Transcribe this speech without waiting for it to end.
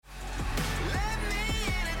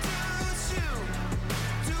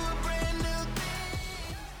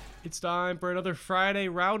It's time for another Friday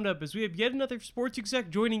roundup as we have yet another sports exec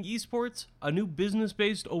joining esports, a new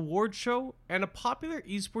business-based award show, and a popular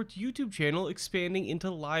esports YouTube channel expanding into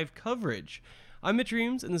live coverage. I'm Mitch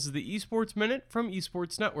Reams, and this is the Esports Minute from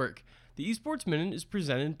Esports Network. The Esports Minute is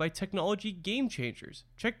presented by Technology Game Changers.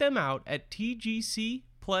 Check them out at tgcplay.com,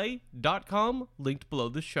 linked below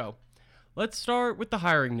the show. Let's start with the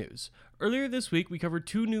hiring news. Earlier this week, we covered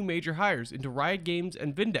two new major hires into Riot Games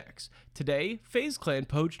and Vindex. Today, FaZe Clan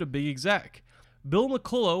poached a big exec. Bill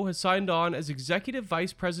McCullough has signed on as Executive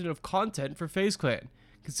Vice President of Content for FaZe Clan.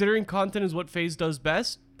 Considering content is what FaZe does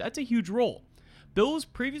best, that's a huge role. Bill was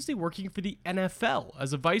previously working for the NFL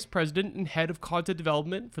as a Vice President and Head of Content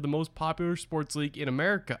Development for the most popular sports league in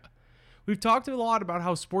America. We've talked a lot about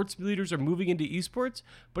how sports leaders are moving into esports,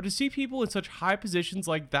 but to see people in such high positions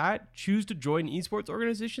like that choose to join esports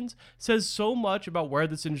organizations says so much about where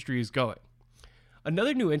this industry is going.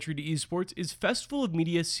 Another new entry to esports is Festival of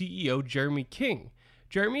Media CEO Jeremy King.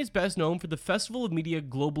 Jeremy is best known for the Festival of Media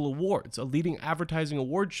Global Awards, a leading advertising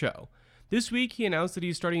award show. This week, he announced that he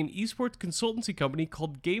is starting an esports consultancy company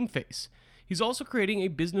called GameFace. He's also creating a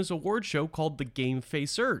business award show called the Game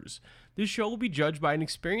Facers. This show will be judged by an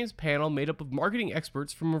experienced panel made up of marketing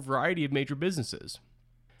experts from a variety of major businesses.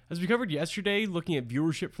 As we covered yesterday, looking at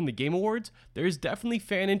viewership from the Game Awards, there is definitely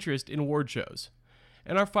fan interest in award shows.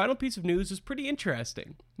 And our final piece of news is pretty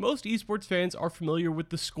interesting. Most esports fans are familiar with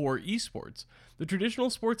theScore Esports. The traditional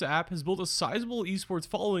sports app has built a sizable esports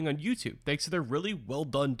following on YouTube thanks to their really well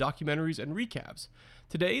done documentaries and recaps.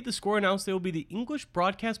 Today, theScore announced they will be the English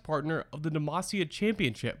broadcast partner of the Demacia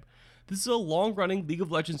Championship. This is a long-running League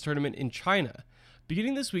of Legends tournament in China.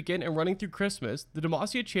 Beginning this weekend and running through Christmas, the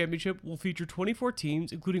Demacia Championship will feature 24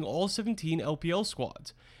 teams, including all 17 LPL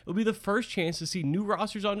squads. It will be the first chance to see new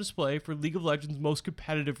rosters on display for League of Legends' most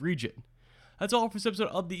competitive region. That's all for this episode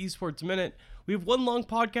of the Esports Minute. We have one long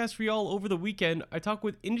podcast for y'all over the weekend. I talk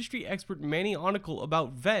with industry expert Manny Onicle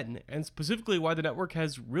about Ven, and specifically why the network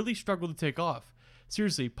has really struggled to take off.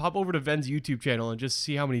 Seriously, pop over to Ven's YouTube channel and just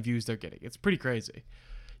see how many views they're getting. It's pretty crazy.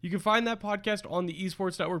 You can find that podcast on the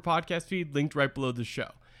Esports Network podcast feed linked right below the show.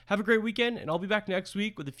 Have a great weekend, and I'll be back next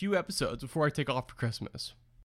week with a few episodes before I take off for Christmas.